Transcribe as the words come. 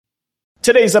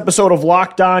Today's episode of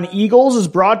Locked On Eagles is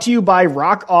brought to you by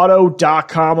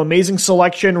RockAuto.com. Amazing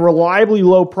selection, reliably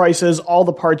low prices, all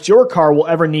the parts your car will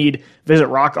ever need. Visit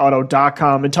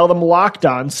RockAuto.com and tell them Locked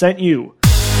On sent you.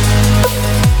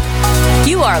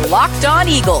 You are Locked On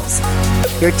Eagles,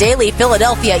 your daily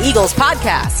Philadelphia Eagles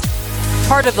podcast.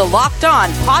 Part of the Locked On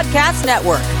Podcast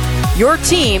Network, your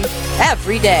team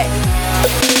every day.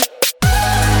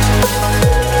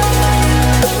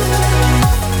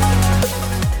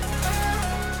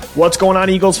 What's going on,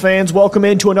 Eagles fans? Welcome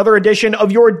into another edition of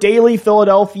your daily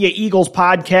Philadelphia Eagles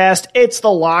podcast. It's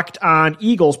the Locked On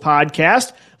Eagles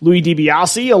podcast. Louis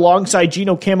DiBiase alongside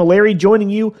Gino Camilleri joining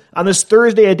you on this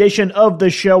Thursday edition of the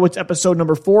show. It's episode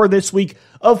number 4 this week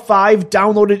of 5.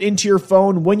 Download it into your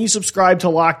phone when you subscribe to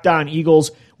Locked On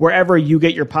Eagles, wherever you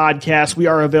get your podcasts. We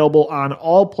are available on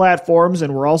all platforms,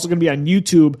 and we're also going to be on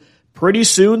YouTube pretty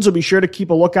soon, so be sure to keep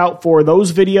a lookout for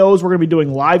those videos. We're going to be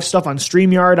doing live stuff on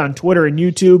StreamYard, on Twitter, and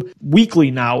YouTube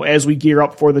weekly now as we gear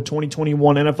up for the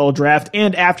 2021 NFL Draft,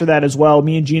 and after that as well.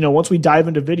 Me and Gino, once we dive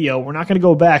into video, we're not going to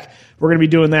go back. We're going to be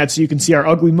doing that so you can see our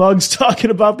ugly mugs talking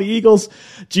about the Eagles.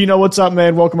 Gino, what's up,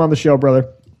 man? Welcome on the show,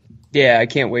 brother. Yeah, I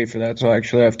can't wait for that, so I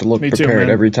actually have to look Me too, prepared man.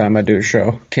 every time I do a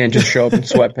show. Can't just show up in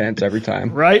sweatpants every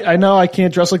time. Right? I know I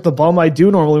can't dress like the bum I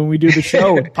do normally when we do the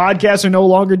show. Podcasts are no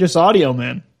longer just audio,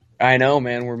 man. I know,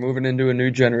 man. We're moving into a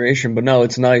new generation, but no,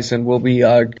 it's nice, and we'll be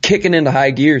kicking into high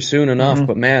gear soon enough.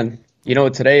 But, man, you know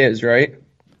what today is, right?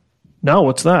 No,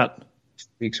 what's that? 2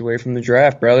 weeks away from the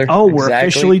draft, brother. Oh, we're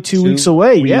officially 2 weeks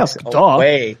away. Yeah,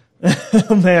 away.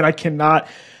 Man, I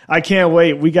can't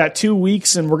wait. We got 2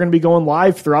 weeks, and we're going to be going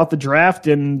live throughout the draft,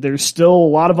 and there's still a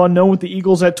lot of unknown with the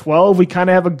Eagles at 12. We kind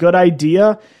of have a good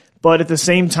idea, but at the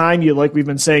same time, like we've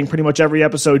been saying pretty much every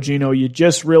episode, Gino, you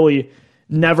just really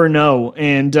never know.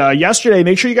 And yesterday,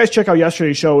 make sure you guys check out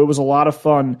yesterday's show. It was a lot of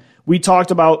fun. We talked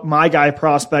about my guy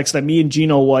prospects that me and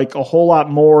Gino like a whole lot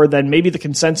more than maybe the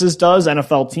consensus does,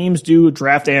 NFL teams do,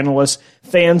 draft analysts,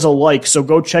 fans alike. So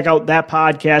go check out that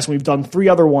podcast. We've done 3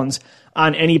 other ones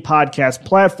on any podcast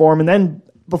platform. And then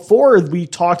before we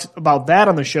talked about that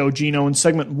on the show, Gino, in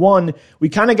segment 1, we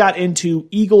kind of got into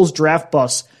Eagles draft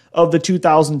busts of the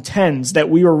 2010s that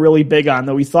we were really big on,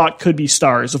 that we thought could be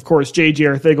stars. Of course, J.J.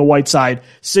 Arcega-Whiteside,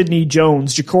 Sidney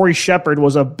Jones, Ja'Cory Shepherd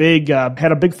was a big,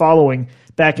 had a big following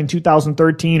back in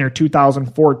 2013 or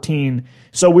 2014.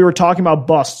 So we were talking about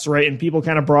busts, right? And people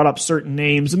kind of brought up certain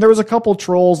names. And there was a couple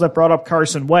trolls that brought up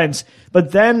Carson Wentz.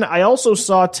 But then I also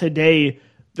saw today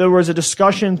there was a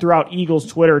discussion throughout Eagles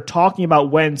Twitter talking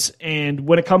about Wentz and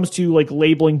when it comes to like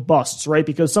labeling busts, right?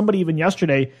 Because somebody even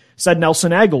yesterday said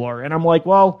Nelson Agholor. And I'm like,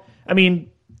 well, I mean,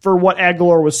 for what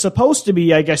Agholor was supposed to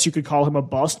be, I guess you could call him a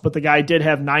bust, but the guy did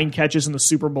have 9 catches in the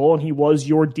Super Bowl, and he was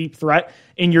your deep threat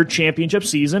in your championship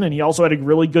season, and he also had a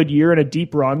really good year and a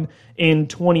deep run in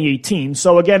 2018.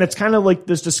 So again, it's kind of like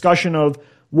this discussion of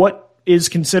who is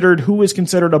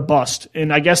considered a bust,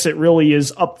 and I guess it really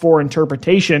is up for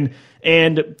interpretation.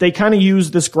 And they kind of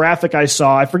used this graphic I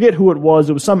saw. I forget who it was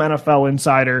some NFL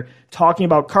insider talking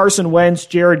about Carson Wentz,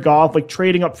 Jared Goff, like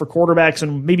trading up for quarterbacks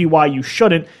and maybe why you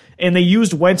shouldn't. And they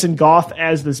used Wentz and Goff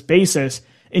as this basis.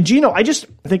 And Gino, I just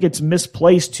think it's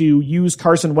misplaced to use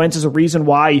Carson Wentz as a reason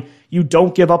why you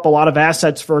don't give up a lot of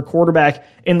assets for a quarterback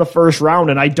in the first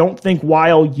round. And I don't think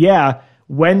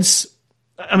Wentz,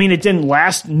 I mean, it didn't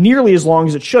last nearly as long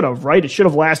as it should have, right? It should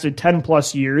have lasted 10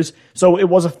 plus years. So it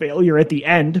was a failure at the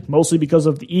end, mostly because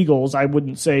of the Eagles. I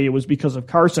wouldn't say it was because of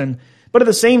Carson. But at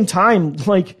the same time,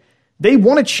 like, they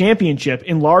won a championship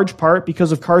in large part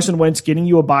because of Carson Wentz getting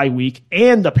you a bye week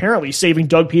and apparently saving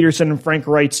Doug Peterson and Frank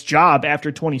Wright's job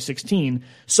after 2016.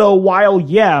 So while,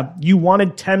 you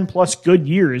wanted 10 plus good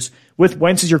years with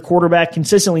Wentz as your quarterback,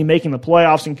 consistently making the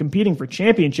playoffs and competing for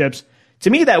championships,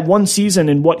 to me, that one season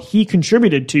and what he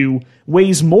contributed to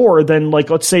weighs more than,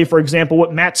 like, let's say, for example,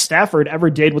 what Matt Stafford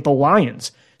ever did with the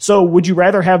Lions. So would you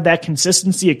rather have that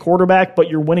consistency at quarterback, but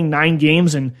you're winning 9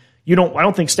 games and I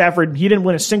don't think Stafford, he didn't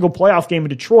win a single playoff game in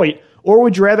Detroit, or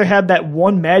would you rather have that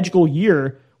one magical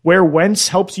year where Wentz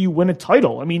helps you win a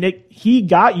title? I mean,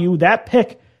 that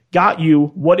pick got you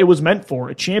what it was meant for,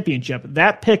 a championship.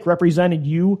 That pick represented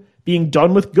you being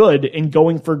done with good and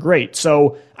going for great.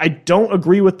 So I don't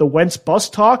agree with the Wentz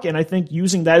bust talk, and I think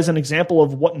using that as an example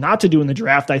of what not to do in the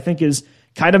draft, I think is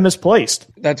kind of misplaced.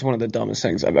 That's one of the dumbest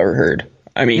things I've ever heard.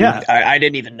 I mean, I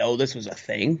didn't even know this was a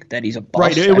thing, that he's a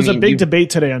bust. Right, it was a big debate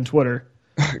today on Twitter.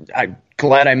 I'm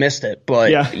glad I missed it,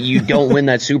 but you don't win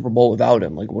that Super Bowl without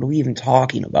him. Like, what are we even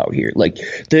talking about here? Like,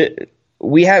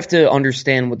 we have to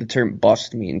understand what the term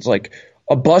bust means. Like,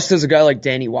 a bust is a guy like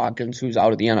Danny Watkins who's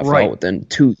out of the NFL within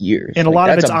 2 years. And a lot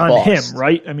of it's on him,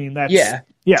 right? I mean, that's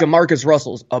Yeah. Jamarcus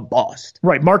Russell's a bust.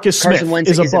 Right. Marcus Carson Smith Wentz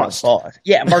is a bust.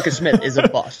 Yeah, Marcus Smith is a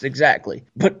bust. Exactly.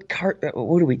 But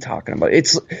what are we talking about?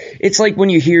 It's like when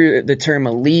you hear the term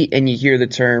elite and you hear the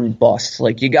term bust.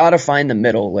 Like, you got to find the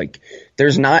middle. Like,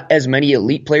 there's not as many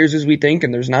elite players as we think,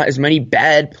 and there's not as many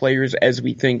bad players as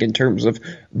we think in terms of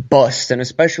bust. And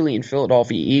especially in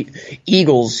Philadelphia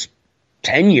Eagles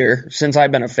tenure, since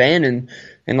I've been a fan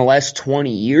in the last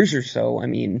 20 years or so, I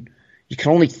mean, you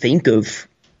can only think of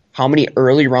how many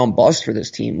early round busts for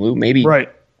this team, Lou? Maybe 4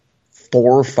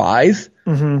 or 5.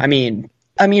 Mm-hmm. I mean,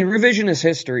 revisionist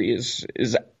history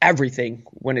is everything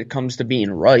when it comes to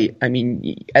being right. I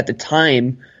mean, at the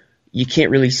time, you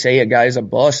can't really say a guy's a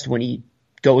bust when he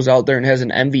goes out there and has an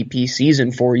MVP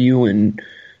season for you and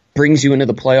brings you into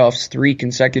the playoffs 3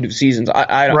 consecutive seasons.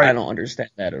 I don't understand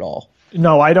that at all.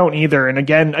 No, I don't either. And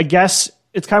again, I guess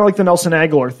it's kind of like the Nelson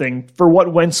Aguilar thing for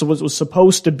what Wentz was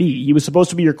supposed to be. He was supposed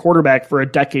to be your quarterback for a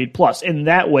decade plus. In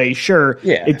that way, sure,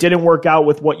 it didn't work out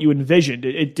with what you envisioned.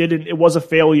 It was a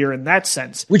failure in that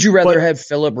sense. Would you rather have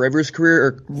Phillip Rivers' career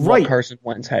or what Carson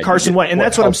Wentz had? Carson Wentz, and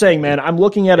that's what I'm saying, man. I'm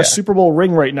looking at a Super Bowl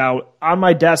ring right now on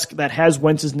my desk that has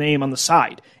Wentz's name on the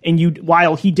side. And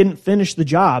while he didn't finish the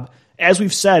job, as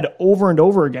we've said over and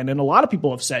over again, and a lot of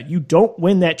people have said, you don't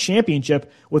win that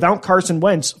championship without Carson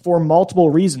Wentz for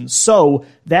multiple reasons. So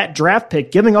that draft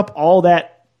pick, giving up all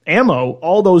that ammo,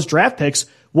 all those draft picks,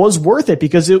 was worth it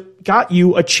because it got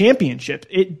you a championship.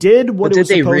 It did what it was supposed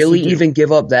to do. Did they really even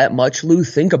give up that much, Lou?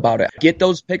 Think about it. Get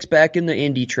those picks back in the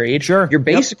Indy trade. Sure. You're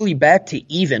basically back to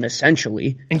even,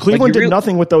 essentially. And Cleveland did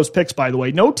nothing with those picks, by the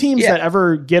way. No teams that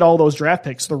ever get all those draft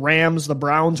picks, the Rams, the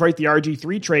Browns, right, the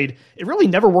RG3 trade, it really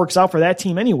never works out for that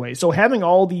team anyway. So having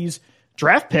all these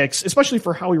draft picks, especially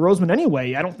for Howie Roseman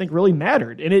anyway, I don't think really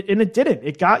mattered. And it didn't.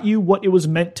 It got you what it was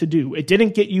meant to do. It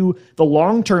didn't get you the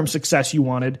long-term success you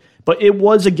wanted, but it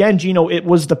was, again, Gino, it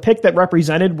was the pick that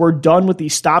represented we're done with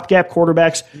these stopgap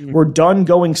quarterbacks. Mm-hmm. We're done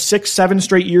going 6-7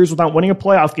 straight years without winning a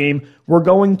playoff game. We're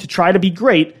going to try to be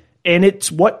great. And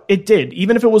it's what it did.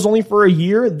 Even if it was only for a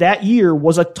year, that year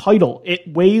was a title.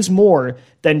 It weighs more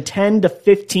than 10 to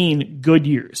 15 good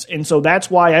years. And so that's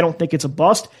why I don't think it's a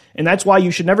bust. And that's why you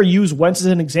should never use Wentz as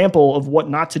an example of what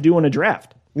not to do in a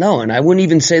draft. No, and I wouldn't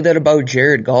even say that about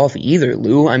Jared Goff either,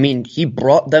 Lou. I mean, he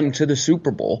brought them to the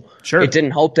Super Bowl. Sure. It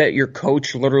didn't help that your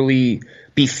coach literally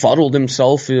befuddled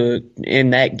himself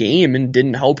in that game and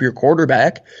didn't help your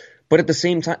quarterback. But at the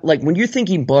same time, like, when you're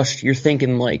thinking bust, you're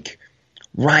thinking like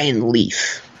Ryan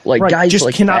Leaf, like guys just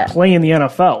like cannot that. play in the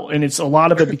NFL, and it's a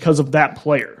lot of it because of that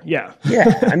player. Yeah.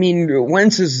 I mean,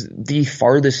 Wentz is the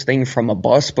farthest thing from a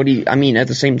bust, but at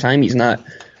the same time, he's not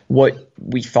what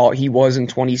we thought he was in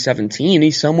 2017.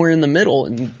 He's somewhere in the middle,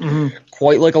 and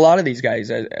quite like a lot of these guys.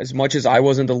 As much as I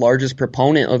wasn't the largest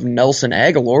proponent of Nelson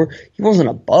Aguilar, he wasn't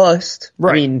a bust.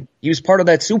 Right. I mean, he was part of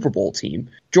that Super Bowl team.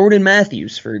 Jordan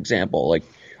Matthews, for example, like,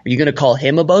 are you going to call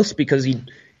him a bust because he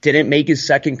didn't make his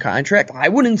second contract? I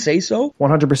wouldn't say so.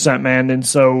 100%, man. And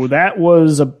so that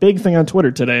was a big thing on Twitter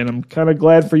today, and I'm kind of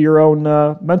glad for your own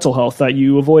mental health that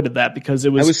you avoided that, because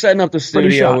it was. I was setting up the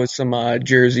studio with some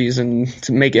jerseys and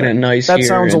to making it nice. That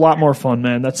sounds a lot more fun,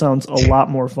 man. That sounds a lot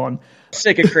more fun.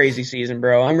 Sick of crazy season,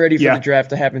 bro. I'm ready for the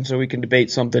draft to happen so we can debate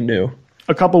something new.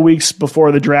 A couple weeks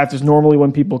before the draft is normally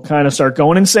when people kind of start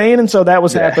going insane, and so that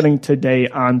was happening today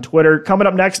on Twitter. Coming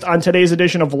up next on today's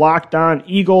edition of Locked On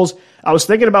Eagles, I was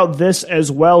thinking about this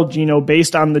as well, Gino,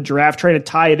 based on the draft, trying to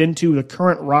tie it into the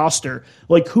current roster.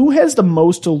 Like, who has the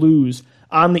most to lose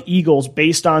on the Eagles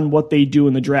based on what they do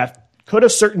in the draft? Could a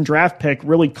certain draft pick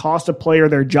really cost a player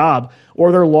their job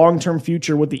or their long-term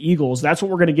future with the Eagles? That's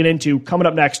what we're going to get into coming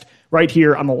up next right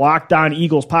here on the Locked On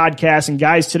Eagles podcast. And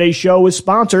guys, today's show is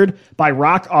sponsored by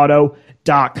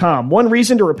RockAuto.com. One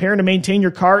reason to repair and to maintain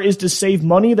your car is to save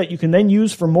money that you can then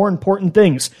use for more important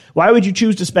things. Why would you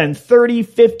choose to spend 30,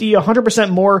 50, 100%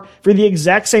 more for the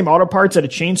exact same auto parts at a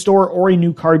chain store or a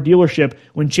new car dealership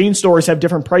when chain stores have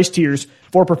different price tiers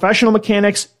for professional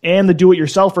mechanics and the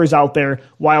do-it-yourselfers out there,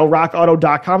 while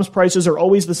RockAuto.com's prices are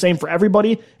always the same for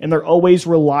everybody and they're always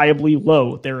reliably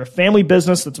low. They're a family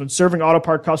business that's been serving auto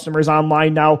part customers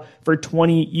online now for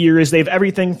 20 years. They have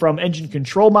everything from engine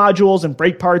control modules and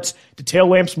brake parts to tail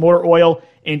lamps, motor oil,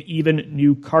 and even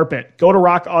new carpet. Go to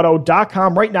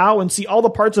rockauto.com right now and see all the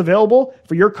parts available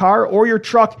for your car or your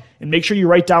truck, and make sure you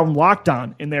write down Locked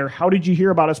On in their How Did You Hear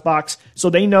About Us box so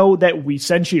they know that we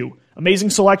sent you. Amazing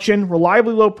selection,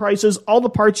 reliably low prices, all the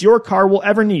parts your car will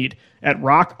ever need at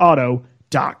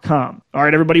rockauto.com. All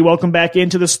right, everybody, welcome back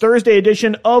into this Thursday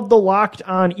edition of the Locked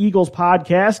On Eagles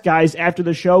podcast. Guys, after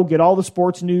the show, get all the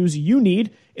sports news you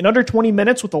need in under 20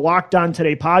 minutes with the Locked On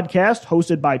Today podcast,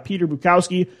 hosted by Peter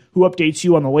Bukowski, who updates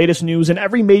you on the latest news in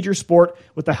every major sport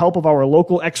with the help of our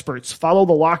local experts. Follow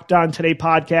the Locked On Today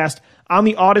podcast on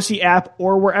the Odyssey app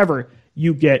or wherever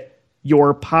you get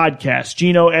your podcast.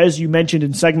 Gino, as you mentioned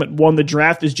in segment 1, the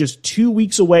draft is just 2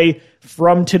 weeks away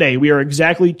from today. We are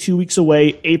exactly 2 weeks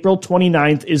away. April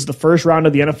 29th is the first round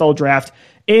of the NFL draft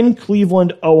in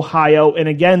Cleveland, Ohio. And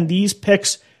again, these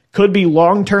picks could be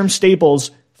long-term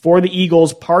staples for the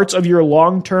Eagles, parts of your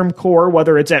long-term core,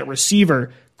 whether it's at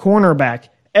receiver, cornerback,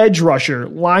 edge rusher,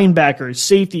 linebackers,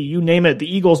 safety, you name it.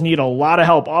 The Eagles need a lot of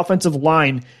help. Offensive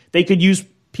line, they could use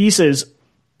pieces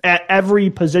at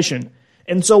every position.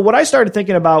 And so what I started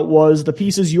thinking about was the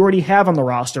pieces you already have on the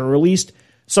roster, or at least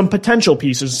some potential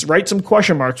pieces, right? Some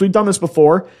question marks. We've done this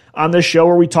before on this show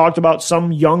where we talked about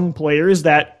some young players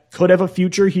that could have a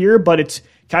future here, but it's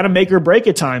kind of make or break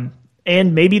it time.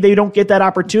 And maybe they don't get that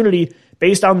opportunity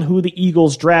based on who the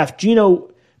Eagles draft.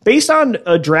 Gino, based on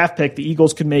a draft pick the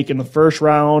Eagles could make in the first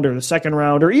round or the second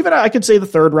round, or even I could say the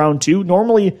third round too.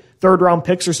 Normally, third-round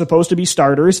picks are supposed to be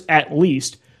starters at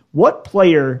least. What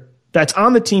player that's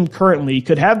on the team currently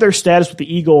could have their status with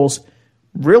the Eagles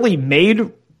really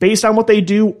made based on what they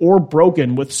do or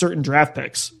broken with certain draft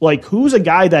picks? Like, who's a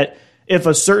guy that if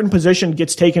a certain position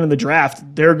gets taken in the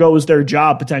draft, there goes their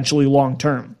job potentially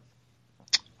long-term?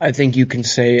 I think you can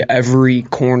say every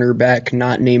cornerback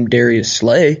not named Darius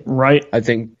Slay. Right. I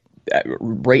think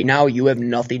right now you have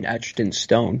nothing etched in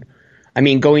stone. I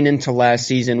mean, going into last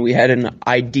season, we had an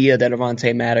idea that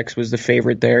Avonte Maddox was the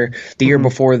favorite there. The year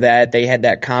before that, they had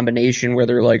that combination where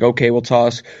they're like, okay, we'll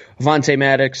toss Avonte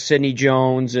Maddox, Sidney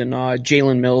Jones, and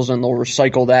Jalen Mills, and they'll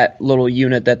recycle that little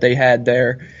unit that they had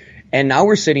there. And now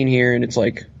we're sitting here, and it's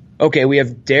like, okay, we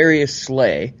have Darius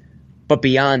Slay, but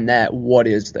beyond that, what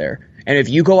is there? And if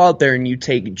you go out there and you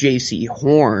take J.C.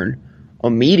 Horn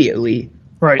immediately,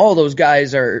 right, all those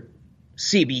guys are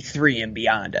CB3 and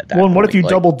beyond at that point. Well, and what if you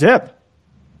like, double dip?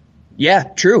 Yeah,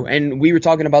 true. And we were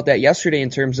talking about that yesterday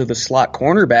in terms of the slot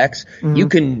cornerbacks. You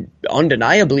can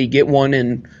undeniably get one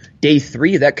in day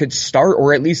 3 that could start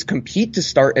or at least compete to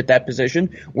start at that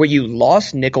position where you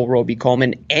lost Nickel Roby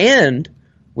Coleman and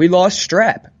we lost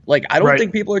Strap. Like, I don't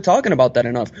think people are talking about that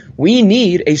enough. We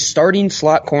need a starting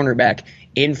slot cornerback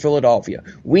in Philadelphia.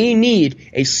 We need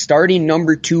a starting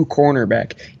number 2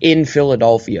 cornerback in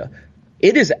Philadelphia.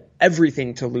 It is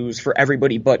everything to lose for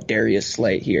everybody but Darius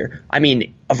Slay here. I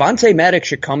mean, Avonte Maddox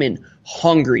should come in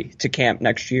hungry to camp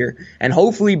next year, and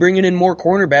hopefully bringing in more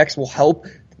cornerbacks will help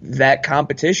that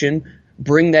competition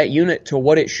bring that unit to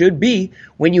what it should be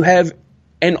when you have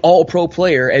an all-pro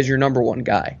player as your number 1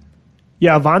 guy.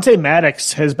 Yeah, Avonte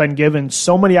Maddox has been given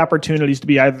so many opportunities to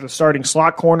be either the starting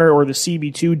slot corner or the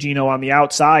CB2 Gino on the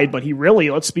outside, but he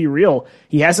really, let's be real,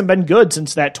 he hasn't been good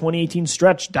since that 2018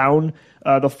 stretch down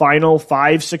the final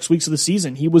 5-6 weeks of the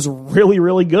season. He was really,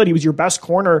 really good. He was your best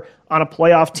corner on a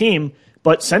playoff team,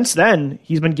 but since then,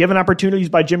 he's been given opportunities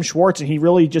by Jim Schwartz, and he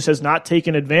really just has not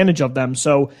taken advantage of them.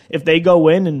 So if they go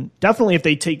in, and definitely if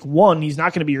they take one, he's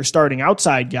not going to be your starting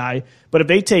outside guy, but if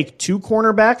they take 2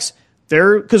 cornerbacks,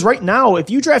 because right now, if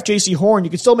you draft J.C. Horn, you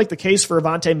can still make the case for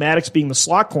Avonte Maddox being the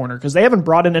slot corner because they haven't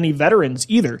brought in any veterans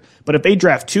either. But if they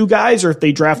draft 2 guys or if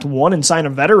they draft 1 and sign a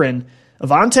veteran,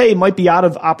 Avonte might be out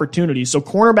of opportunities. So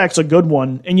cornerback's a good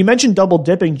one. And you mentioned double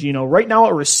dipping, Gino. Right now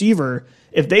at receiver,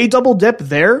 if they double dip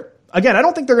there, again, I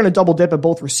don't think they're going to double dip at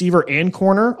both receiver and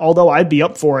corner, although I'd be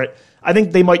up for it. I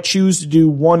think they might choose to do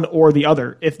one or the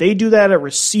other. If they do that at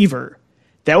receiver,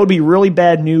 that would be really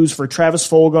bad news for Travis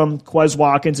Fulgham, Quez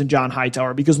Watkins, and John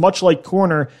Hightower, because much like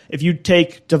corner, if you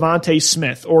take Devontae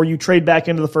Smith or you trade back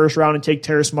into the first round and take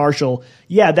Terrace Marshall,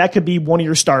 yeah, that could be one of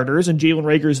your starters, and Jalen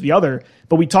Reagor is the other.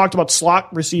 But we talked about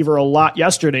slot receiver a lot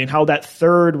yesterday and how that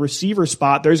third receiver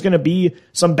spot, there's going to be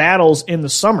some battles in the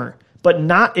summer, but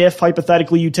not if,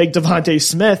 hypothetically, you take Devontae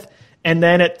Smith and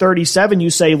then at 37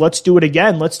 you say, let's do it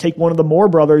again. Let's take one of the Moore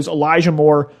brothers, Elijah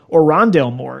Moore or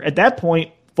Rondale Moore. At that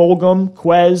point, Fulgham,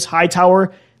 Quez,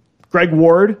 Hightower, Greg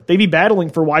Ward, they'd be battling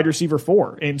for wide receiver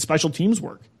 4 in special teams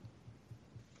work.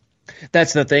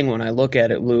 That's the thing when I look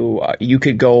at it, Lou. You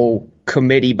could go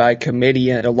committee by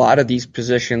committee at a lot of these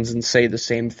positions and say the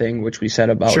same thing, which we said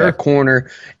about that corner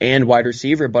and wide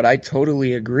receiver, but I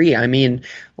totally agree. I mean,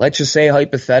 let's just say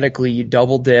hypothetically you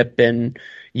double dip and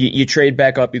you trade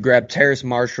back up, you grab Terrace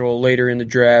Marshall later in the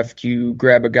draft, you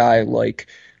grab a guy like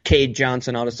Cade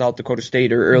Johnson out of South Dakota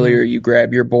State, or earlier you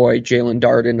grab your boy Jalen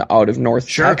Darden out of North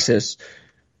Texas.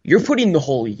 you're putting the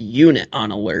whole unit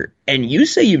on alert. And you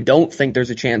say you don't think there's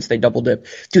a chance they double dip.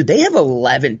 Dude, they have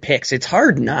 11 picks. It's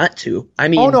hard not to. I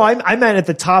mean, oh no, I meant at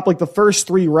the top, like the first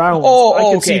 3 rounds.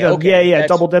 I could see them. Okay. Yeah,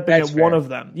 double dipping at one of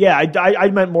them. Yeah, I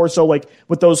meant more so like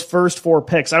with those first 4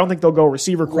 picks. I don't think they'll go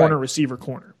receiver corner, receiver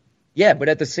corner. Yeah, but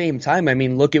at the same time, I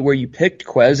mean, look at where you picked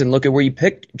Quez and look at where you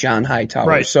picked John Hightower.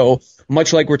 Right. So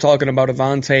much like we're talking about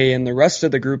Avonte and the rest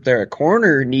of the group there at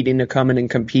corner needing to come in and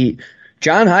compete,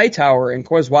 John Hightower and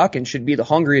Quez Watkins should be the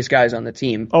hungriest guys on the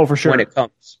team. Oh, for sure. When it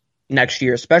comes next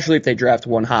year, especially if they draft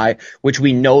one high, which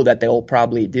we know that they'll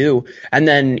probably do. And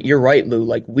then you're right, Lou,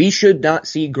 like we should not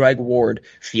see Greg Ward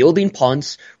fielding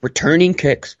punts, returning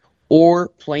kicks, or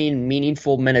playing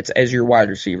meaningful minutes as your wide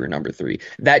receiver number 3.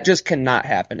 That just cannot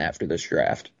happen after this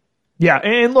draft. Yeah,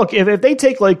 and look, if they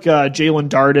take like Jalen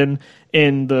Darden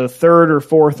in the 3rd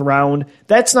or 4th round,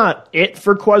 that's not it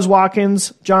for Quez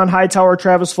Watkins, John Hightower,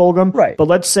 Travis Fulgham. Right. But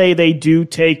let's say they do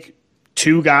take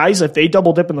 2 guys. If they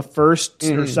double dip in the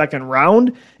 1st or 2nd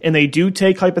round, and they do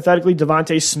take hypothetically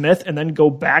Devontae Smith and then go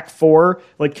back for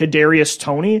like Kadarius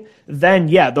Toney, then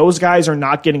yeah, those guys are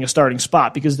not getting a starting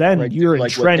spot because then you're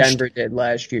like entrenched. What Denver did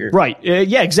last year. Right.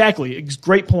 Yeah, exactly.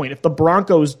 Great point. If the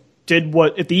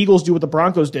Eagles do what the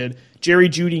Broncos did, Jerry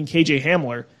Jeudy and KJ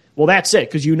Hamler, well, that's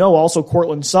it, because also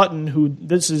Cortland Sutton,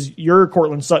 your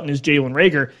Cortland Sutton is Jalen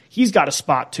Reagor, he's got a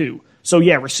spot too. So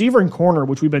yeah, receiver and corner,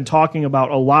 which we've been talking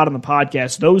about a lot on the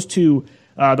podcast, those two,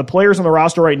 the players on the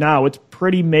roster right now, it's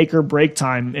pretty make or break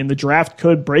time, and the draft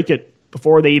could break it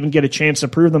before they even get a chance to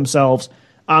prove themselves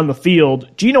on the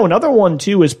field. Gino, another one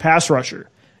too is pass rusher.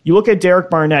 You look at Derek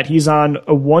Barnett, he's on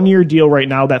a 1-year deal right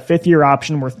now, that 5th-year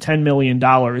option worth $10 million,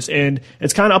 and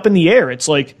it's kind of up in the air. It's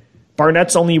like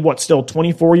Barnett's only, still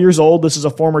 24 years old. This is a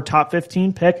former top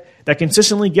 15 pick that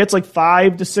consistently gets like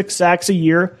 5 to 6 sacks a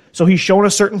year. So he's shown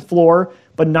a certain floor,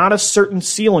 but not a certain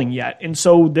ceiling yet. And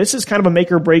so this is kind of a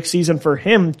make or break season for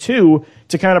him too,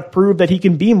 to kind of prove that he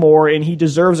can be more and he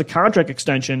deserves a contract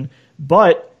extension.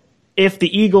 But if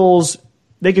the Eagles,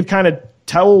 they could kind of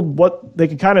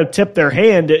tip their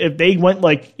hand if they went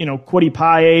like, Kwity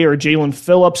Paye or Jalen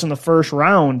Phillips in the 1st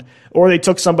round, or they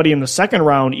took somebody in the 2nd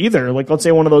round either, like let's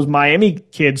say one of those Miami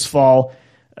kids fall,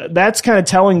 that's kind of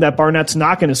telling that Barnett's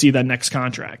not going to see that next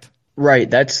contract. Right.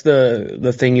 That's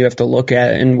the thing you have to look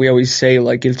at. And we always say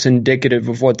like it's indicative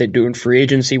of what they do in free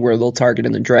agency where they'll target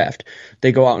in the draft.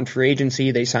 They go out in free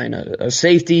agency, they sign a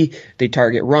safety, they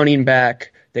target running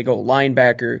back, they go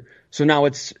linebacker. So now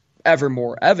it's ever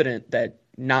more evident that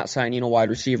not signing a wide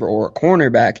receiver or a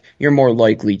cornerback, you're more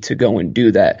likely to go and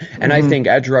do that. And I think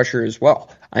edge rusher as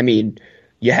well. I mean,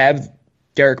 you have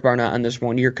Derek Barnett on this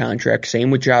 1-year contract.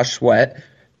 Same with Josh Sweat.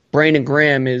 Brandon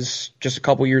Graham is just a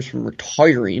couple years from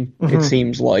retiring, it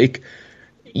seems like.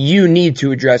 You need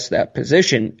to address that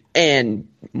position. And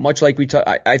much like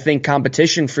I think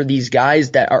competition for these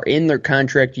guys that are in their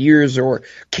contract years or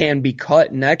can be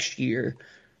cut next year,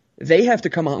 they have to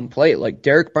come out and play. Like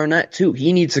Derek Barnett, too.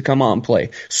 He needs to come out and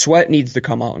play. Sweat needs to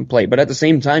come out and play. But at the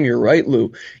same time, you're right,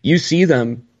 Lou. You see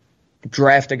them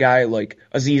draft a guy like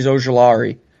Azeez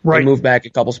Ojulari. Right. And move back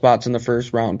a couple spots in the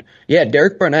 1st round. Yeah,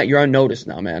 Derek Barnett, you're on notice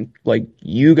now, man. Like,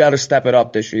 you got to step it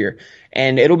up this year.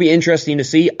 And it'll be interesting to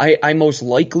see. I most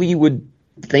likely would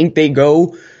think they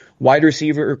go wide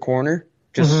receiver or corner,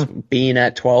 just being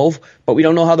at 12. But we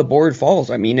don't know how the board falls.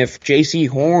 I mean, if J.C.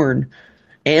 Horn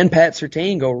and Pat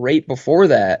Surtain go right before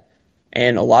that,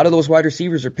 and a lot of those wide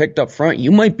receivers are picked up front,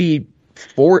 you might be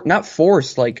not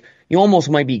forced, like, you almost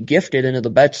might be gifted into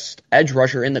the best edge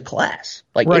rusher in the class.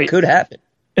 Like, It could happen.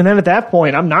 And then at that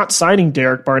point, I'm not signing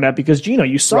Derek Barnett because, Gino,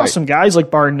 you saw some guys like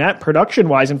Barnett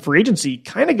production-wise in free agency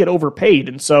kind of get overpaid.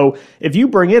 And so if you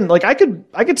bring in, like I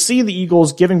could see the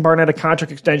Eagles giving Barnett a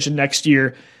contract extension next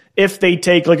year if they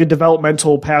take like a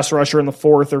developmental pass rusher in the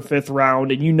 4th or 5th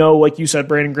round. And like you said,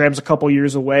 Brandon Graham's a couple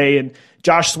years away. And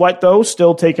Josh Sweat, though,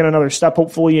 still taking another step,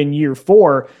 hopefully in year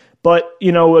 4. But,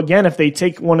 again, if they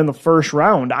take one in the 1st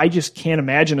round, I just can't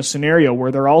imagine a scenario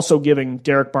where they're also giving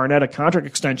Derek Barnett a contract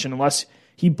extension unless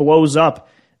he blows up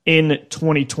in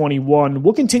 2021.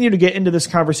 We'll continue to get into this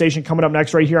conversation coming up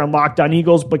next right here on Locked On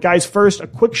Eagles. But guys, first, a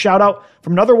quick shout out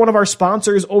from another one of our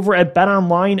sponsors over at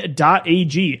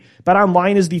betonline.ag.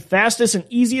 BetOnline is the fastest and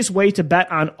easiest way to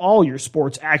bet on all your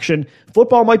sports action.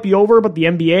 Football might be over, but the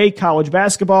NBA, college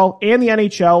basketball, and the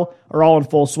NHL are all in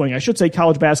full swing. I should say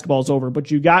college basketball is over,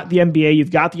 but you got the NBA, you've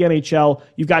got the NHL,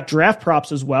 you've got draft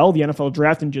props as well, the NFL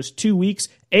draft in just 2 weeks,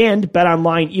 and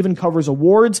BetOnline even covers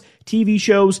awards, TV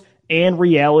shows, and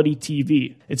reality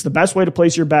TV. It's the best way to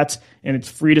place your bets, and it's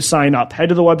free to sign up. Head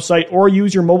to the website or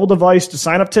use your mobile device to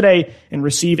sign up today and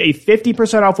receive a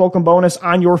 50% off welcome bonus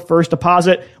on your first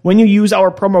deposit when you use our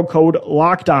promo code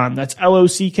LOCKEDON. That's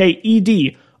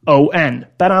LOCKEDON.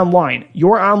 Bet Online,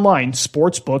 your online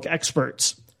sportsbook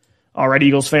experts. All right,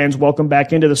 Eagles fans, welcome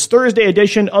back into this Thursday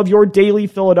edition of your daily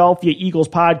Philadelphia Eagles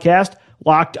podcast,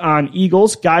 Locked On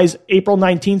Eagles. Guys, April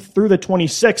 19th through the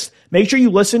 26th, make sure you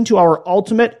listen to our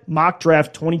Ultimate Mock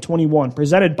Draft 2021,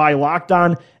 presented by Locked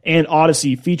On and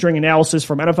Odyssey, featuring analysis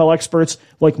from NFL experts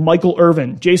like Michael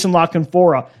Irvin, Jason La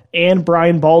Canfora, and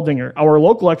Brian Baldinger. Our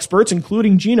local experts,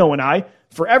 including Gino and I,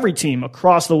 for every team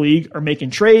across the league, are making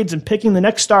trades and picking the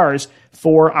next stars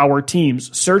for our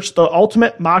teams. Search the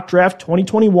Ultimate Mock Draft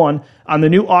 2021 on the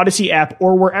new Odyssey app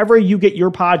or wherever you get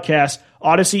your podcasts.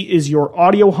 Odyssey is your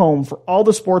audio home for all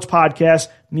the sports podcasts,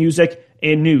 music,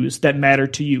 and news that matter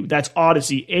to you. That's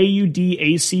Odyssey,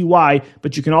 AUDACY,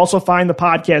 but you can also find the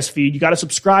podcast feed. You got to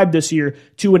subscribe this year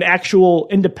to an actual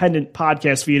independent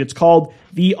podcast feed. It's called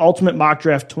The Ultimate Mock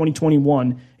Draft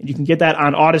 2021, and you can get that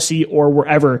on Odyssey or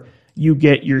wherever you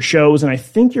get your shows. And I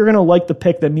think you're going to like the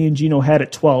pick that me and Gino had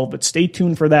at 12, but stay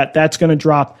tuned for that. That's going to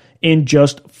drop in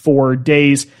just 4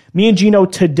 days. Me and Gino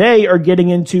today are getting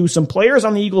into some players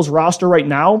on the Eagles roster right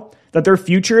now that their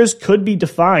futures could be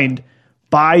defined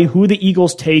by who the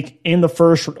Eagles take in the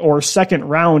first or second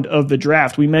round of the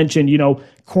draft. We mentioned,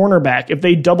 cornerback. If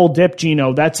they double dip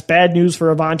Gino, that's bad news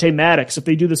for Avonte Maddox. If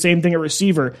they do the same thing at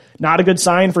receiver, not a good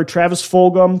sign for Travis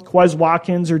Fulgham, Quez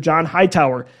Watkins, or John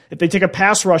Hightower. If they take a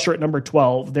pass rusher at number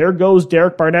 12, there goes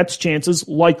Derek Barnett's chances,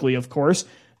 likely, of course.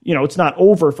 It's not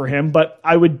over for him, but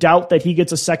I would doubt that he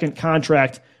gets a second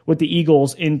contract with the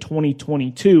Eagles in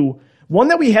 2022. One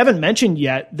that we haven't mentioned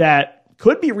yet that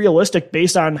could be realistic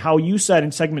based on how you said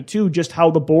in segment 2, just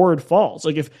how the board falls.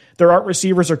 Like if there aren't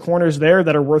receivers or corners there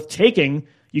that are worth taking,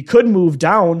 you could move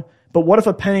down, but what if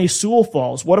a Penei Sewell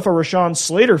falls? What if a Rashawn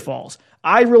Slater falls?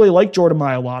 I really like Jordan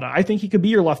Mailata. I think he could be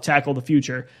your left tackle of the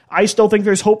future. I still think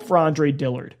there's hope for Andre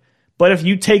Dillard. But if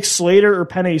you take Slater or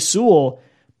Penei Sewell,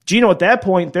 Gino, at that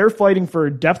point, they're fighting for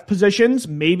depth positions.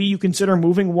 Maybe you consider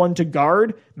moving one to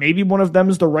guard. Maybe one of them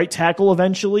is the right tackle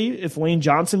eventually if Lane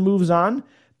Johnson moves on.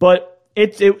 But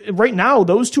right now,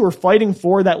 those two are fighting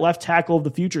for that left tackle of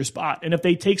the future spot. And if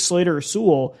they take Slater or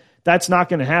Sewell, that's not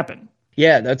going to happen.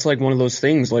 Yeah, that's like one of those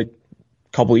things like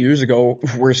a couple years ago,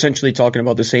 we're essentially talking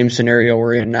about the same scenario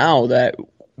we're in now, that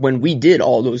when we did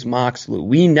all those mocks, Lou,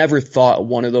 we never thought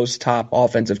one of those top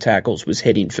offensive tackles was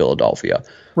hitting Philadelphia.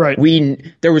 Right.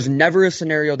 There was never a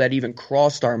scenario that even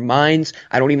crossed our minds.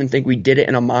 I don't even think we did it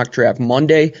in a mock draft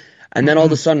Monday. And then all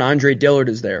of a sudden, Andre Dillard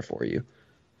is there for you.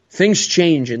 Things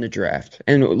change in the draft.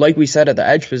 And like we said at the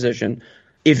edge position,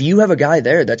 if you have a guy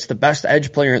there that's the best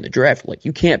edge player in the draft, like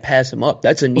you can't pass him up.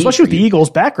 That's a need. Especially with the Eagles'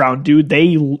 background, dude. They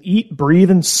eat, breathe,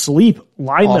 and sleep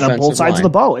linemen on both sides of the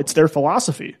ball. It's their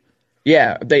philosophy.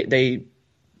 Yeah, they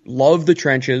love the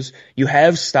trenches. You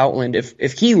have Stoutland.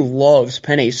 If he loves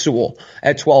Penei Sewell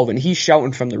at 12 and he's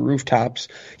shouting from the rooftops,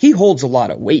 he holds a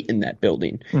lot of weight in that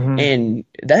building. Mm-hmm. And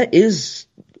that is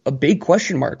a big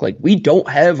question mark. Like, we don't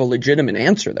have a legitimate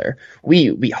answer there.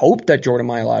 We hope that Jordan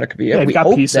Mailata could be it. We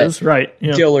hope pieces, that right,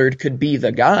 yeah. Dillard could be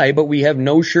the guy, but we have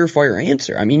no surefire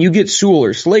answer. I mean, you get Sewell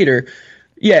or Slater,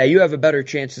 yeah, you have a better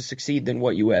chance to succeed than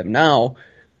what you have now.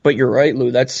 But you're right,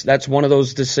 Lou. That's one of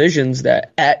those decisions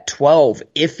that at 12,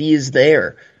 if he is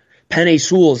there, Penei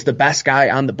Sewell is the best guy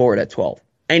on the board at 12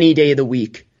 any day of the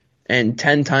week. And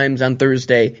 10 times on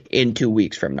Thursday in 2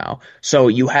 weeks from now. So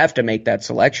you have to make that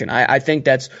selection. I think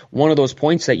that's one of those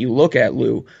points that you look at,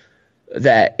 Lou,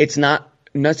 that it's not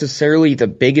necessarily the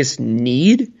biggest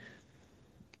need,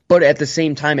 but at the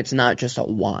same time, it's not just a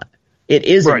want. It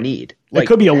is a need. Like, it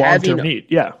could be a long-term need,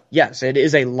 yeah. Yes, it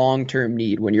is a long-term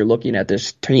need when you're looking at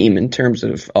this team in terms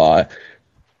of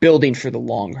building for the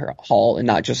long haul and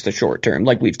not just the short term,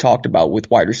 like we've talked about with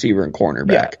wide receiver and cornerback.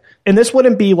 Yeah. And this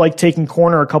wouldn't be like taking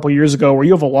corner a couple years ago where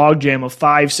you have a logjam of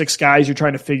 5-6 guys you're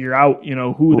trying to figure out,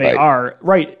 who they are.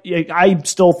 Right. I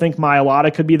still think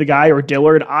Mailata could be the guy, or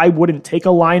Dillard. I wouldn't take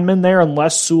a lineman there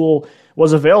unless Sewell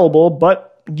was available, but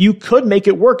you could make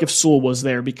it work if Sewell was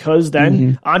there, because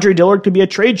then Andre Dillard could be a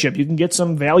trade chip. You can get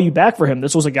some value back for him.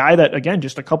 This was a guy that, again,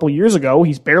 just a couple years ago,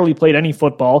 he's barely played any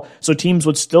football, so teams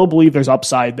would still believe there's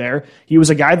upside there. He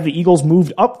was a guy that the Eagles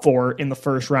moved up for in the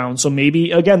first round. So maybe,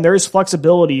 again, there's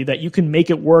flexibility that you can make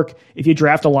it work if you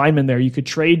draft a lineman there. You could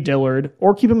trade Dillard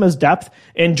or keep him as depth.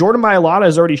 And Jordan Mailata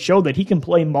has already showed that he can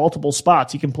play multiple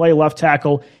spots. He can play left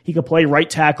tackle. He can play right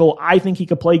tackle. I think he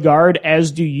could play guard,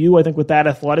 as do you. I think with that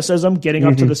athleticism, getting up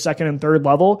up to the second and third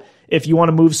level. If you want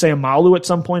to move, say, a Malu at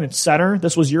some point at center,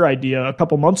 this was your idea a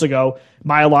couple months ago.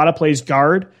 Mailata plays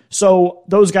guard. So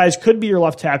those guys could be your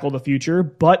left tackle in the future,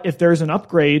 but if there's an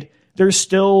upgrade, there's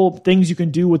still things you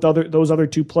can do with those other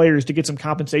two players to get some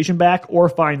compensation back or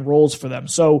find roles for them.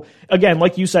 So again,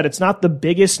 like you said, it's not the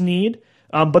biggest need,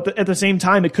 but at the same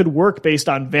time, it could work based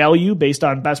on value, based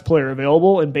on best player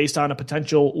available, and based on a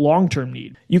potential long-term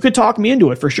need. You could talk me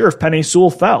into it for sure if Penei Sewell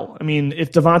fell. I mean,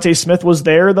 if Devontae Smith was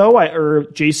there, though, or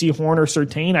J.C. Horn or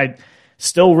Surtain, I'd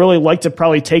still really like to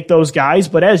probably take those guys.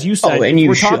 But as you said, if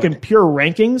we're talking pure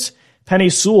rankings,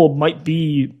 Penei Sewell might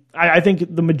be... I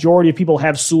think the majority of people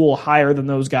have Sewell higher than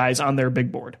those guys on their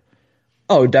big board.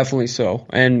 Oh, definitely so.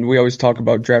 And we always talk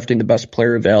about drafting the best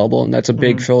player available, and that's a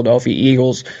big Philadelphia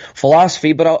Eagles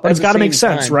philosophy. But it's got to make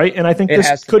sense, right? And I think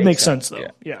this could make sense, though.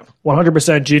 Yeah,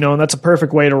 100%, Gino. And that's a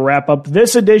perfect way to wrap up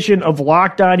this edition of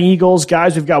Locked On Eagles.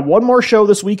 Guys, we've got one more show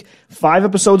this week, 5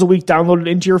 episodes a week downloaded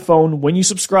into your phone when you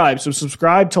subscribe. So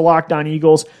subscribe to Locked On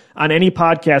Eagles on any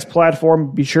podcast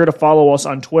platform. Be sure to follow us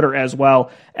on Twitter as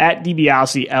well, at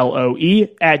DiBiase,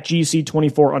 at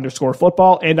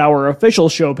GC24_football, and our official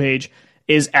show page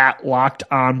is at Locked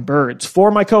On Birds.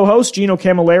 For my co-host, Gino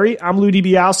Camilleri, I'm Lou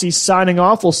DiBiase signing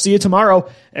off. We'll see you tomorrow.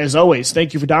 As always,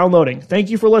 thank you for downloading. Thank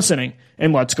you for listening,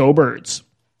 and let's go Birds.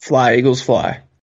 Fly, Eagles, fly.